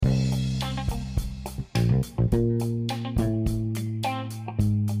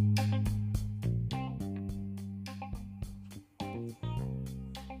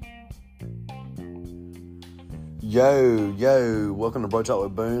Yo, welcome to Bro Talk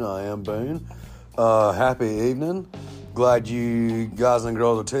with Boone. I am Boone. Happy evening. Glad you guys and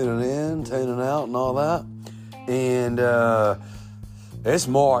girls are tuning out and all that. And it's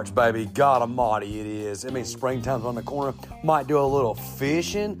March, baby. God almighty, it is. I mean, springtime's on the corner. Might do a little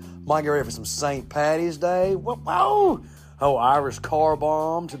fishing. Might get ready for some St. Patty's Day. Whoa! Oh, Irish car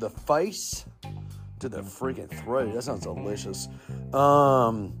bomb to the face. To the freaking throat. That sounds delicious.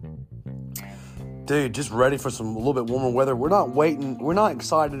 Dude, just ready for a little bit warmer weather. We're not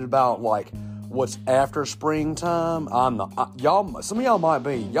excited about like what's after springtime. I'm not. Some of y'all might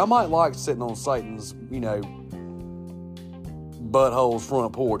be. Y'all might like sitting on Satan's, butthole's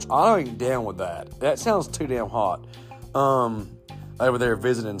front porch. I ain't down with that. That sounds too damn hot. Over there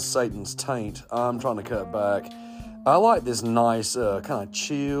visiting Satan's taint. I'm trying to cut back. I like this nice kind of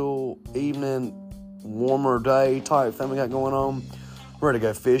chill evening, warmer day type thing we got going on. Ready to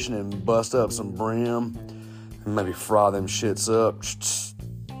go fishing and bust up some brim and maybe fry them shits up.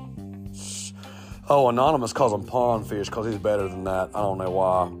 Oh, Anonymous calls them pond fish because he's better than that. I don't know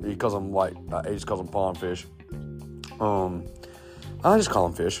why. He just calls them pond fish. I just call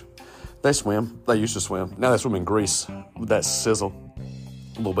them fish. They swim. They used to swim. Now they swim in grease with that sizzle.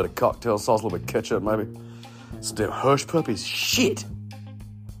 A little bit of cocktail sauce, a little bit of ketchup maybe. Some damn hush puppies. Shit.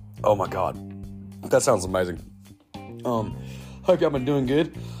 Oh my God. That sounds amazing. Hope y'all been doing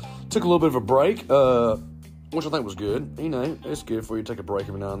good. Took a little bit of a break, which I think was good. It's good for you to take a break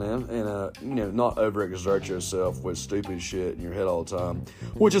every now and then, and not overexert yourself with stupid shit in your head all the time,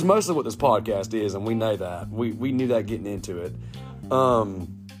 which is mostly what this podcast is, and we know that. We knew that getting into it. Right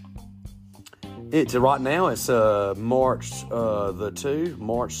now it's March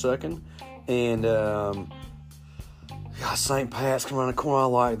 2nd, and God, St. Pat's coming around the corner. I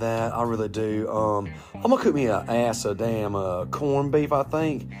like that. I really do. I'm going to cook me an ass of damn corned beef, I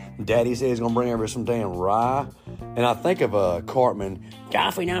think. Daddy said he's going to bring over some damn rye. And I think of Cartman,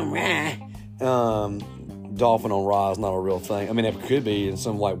 dolphin on rye. Dolphin on rye is not a real thing. I mean, it could be in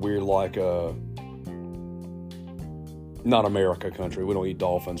some like weird not America country. We don't eat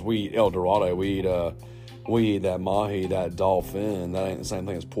dolphins. We eat El Dorado. We eat that mahi, that dolphin. That ain't the same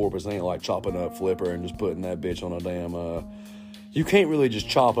thing as porpoise. It ain't like chopping up flipper and just putting that bitch on a damn... You can't really just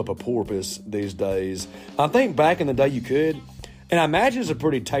chop up a porpoise these days. I think back in the day you could. And I imagine it's a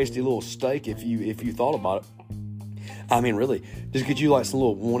pretty tasty little steak if you thought about it. I mean, really. Just get you like some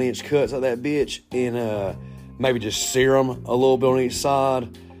little 1-inch cuts of that bitch and maybe just sear them a little bit on each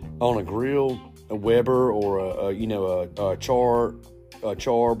side on a grill, a Weber or a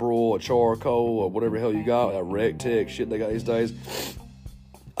charbroil, a charcoal, or whatever the hell you got, that Rectech shit they got these days.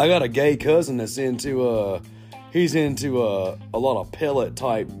 I got a gay cousin that's into he's into a lot of pellet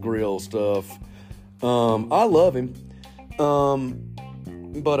type grill stuff. I love him.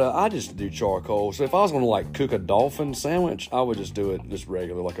 But I just do charcoal. So if I was going to like cook a dolphin sandwich, I would just do it just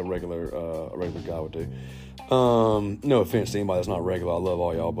regular, like a regular guy would do. No offense to anybody that's not regular. I love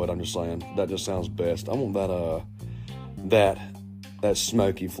all y'all, but I'm just saying that just sounds best. I want that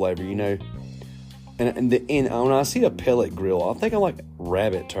smoky flavor, And when I see a pellet grill, I think I like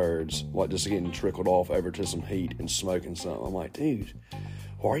rabbit turds, like just getting trickled off over to some heat and smoking something. I'm like, dude,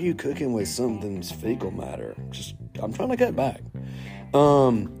 why are you cooking with something's fecal matter? I'm trying to cut back.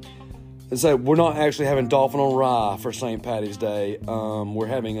 So we're not actually having dolphin on rye for St. Patty's Day. We're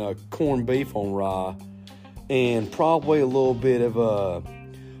having a corned beef on rye and probably a little bit of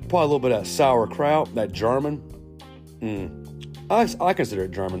sauerkraut, that German. I consider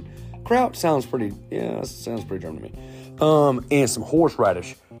it German. Kraut sounds pretty German to me. And some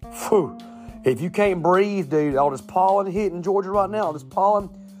horseradish. Whew. If you can't breathe, dude, all this pollen hitting Georgia right now, all this pollen,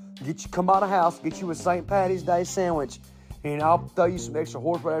 come by the house, get you a St. Patty's Day sandwich, and I'll throw you some extra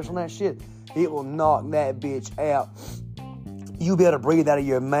horseradish on that shit. It will knock that bitch out. You'll be able to breathe out of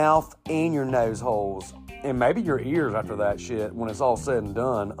your mouth and your nose holes, and maybe your ears after that shit when it's all said and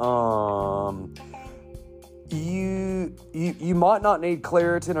done. You might not need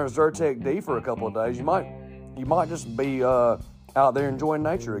Claritin or Zyrtec D for a couple of days. You might just be out there enjoying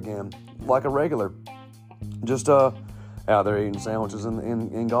nature again, like a regular. Just out there eating sandwiches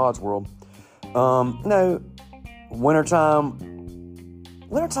in God's world. No, wintertime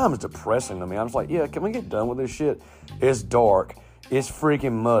is depressing to me. I'm just like, yeah, can we get done with this shit? It's dark. It's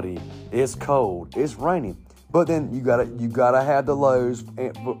freaking muddy. It's cold. It's rainy. But then you gotta have the lows,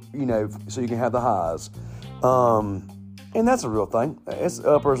 so you can have the highs. And that's a real thing. It's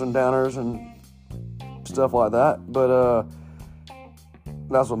uppers and downers and stuff like that. But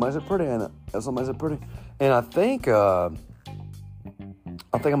that's what makes it pretty, ain't it? That's what makes it pretty. And I think I'm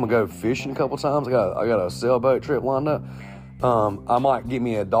gonna go fishing a couple times. I got a sailboat trip lined up. I might get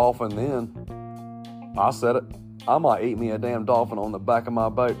me a dolphin then. I said it. I might eat me a damn dolphin on the back of my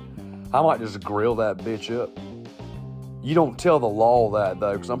boat. I might just grill that bitch up. You don't tell the law that,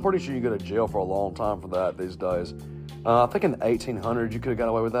 though, because I'm pretty sure you go to jail for a long time for that these days. I think in the 1800s you could have got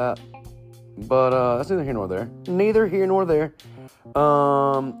away with that. But that's neither here nor there. Neither here nor there.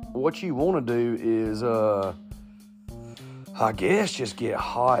 What you want to do is, I guess, just get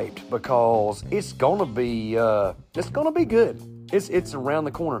hyped because it's gonna be good. It's around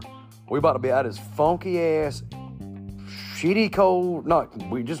the corner. We about to be out this funky ass, shitty cold,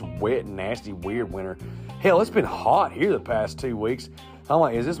 just wet, nasty, weird winter. Hell, it's been hot here the past 2 weeks. I'm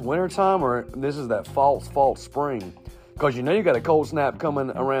like, is this winter time or this is that false spring? Because you know you got a cold snap coming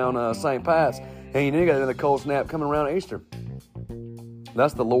around St. Pat's, and you know you got another cold snap coming around Easter.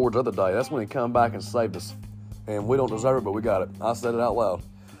 That's the Lord's other day. That's when He come back and saved us. And we don't deserve it, but we got it. I said it out loud.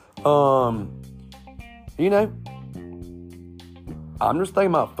 You know, I'm just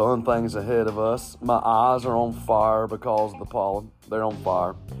thinking about fun things ahead of us. My eyes are on fire because of the pollen. They're on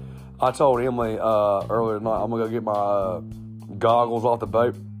fire. I told Emily earlier tonight I'm going to go get my goggles off the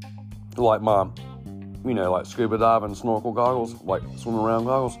boat. Like my, like scuba diving snorkel goggles, like swim around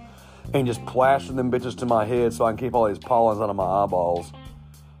goggles. And just plaster them bitches to my head so I can keep all these pollens out of my eyeballs.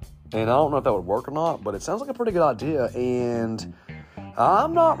 And I don't know if that would work or not, but it sounds like a pretty good idea. And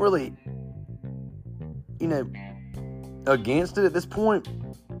I'm not really, against it at this point.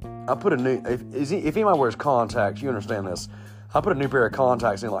 I put a new, if anybody wears contacts, you understand this. I put a new pair of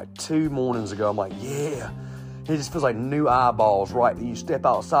contacts in like 2 mornings ago. I'm like, yeah. It just feels like new eyeballs, right? And you step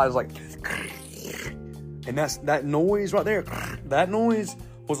outside, it's like, and that noise right there. That noise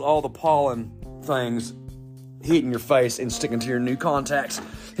was all the pollen things hitting your face and sticking to your new contacts.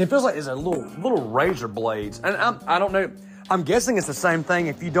 It feels like there's a little razor blades. And I don't know. I'm guessing it's the same thing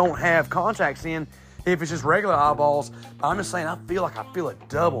if you don't have contacts in. If it's just regular eyeballs. I'm just saying I feel it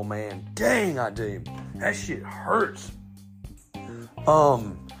double, man. Dang, I do. That shit hurts.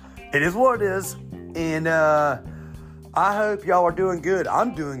 It is what it is. And I hope y'all are doing good.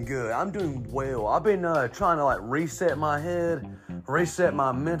 I'm doing good. I'm doing well. I've been trying to reset my head, reset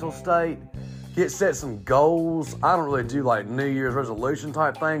my mental state, set some goals. I don't really do New Year's resolution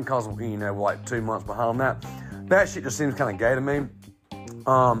type thing because we're 2 months behind that. That shit just seems kind of gay to me.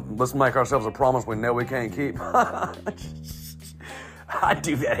 Let's make ourselves a promise we know we can't keep. I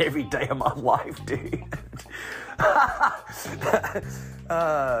do that every day of my life, dude. But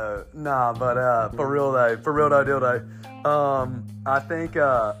for real though, dildo.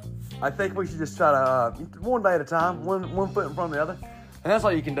 I think we should just try to one day at a time, one foot in front of the other, and that's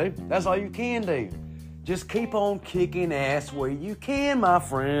all you can do. That's all you can do. Just keep on kicking ass where you can, my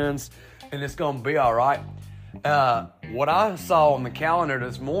friends, and it's gonna be all right. What I saw on the calendar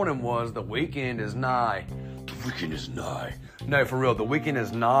this morning was the weekend is nigh. The weekend is nigh. No, for real, the weekend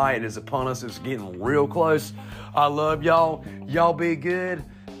is nigh. It is upon us. It's getting real close. I love y'all. Y'all be good.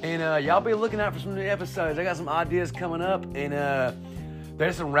 And y'all be looking out for some new episodes. I got some ideas coming up. And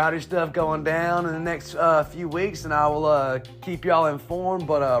there's some rowdy stuff going down in the next few weeks. And I will keep y'all informed.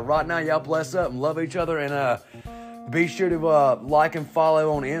 But right now, y'all bless up and love each other. And be sure to like and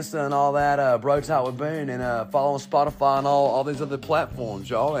follow on Insta and all that. Bro Talk with Boone. And follow on Spotify and all these other platforms,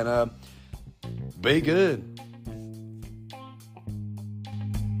 y'all. And be good.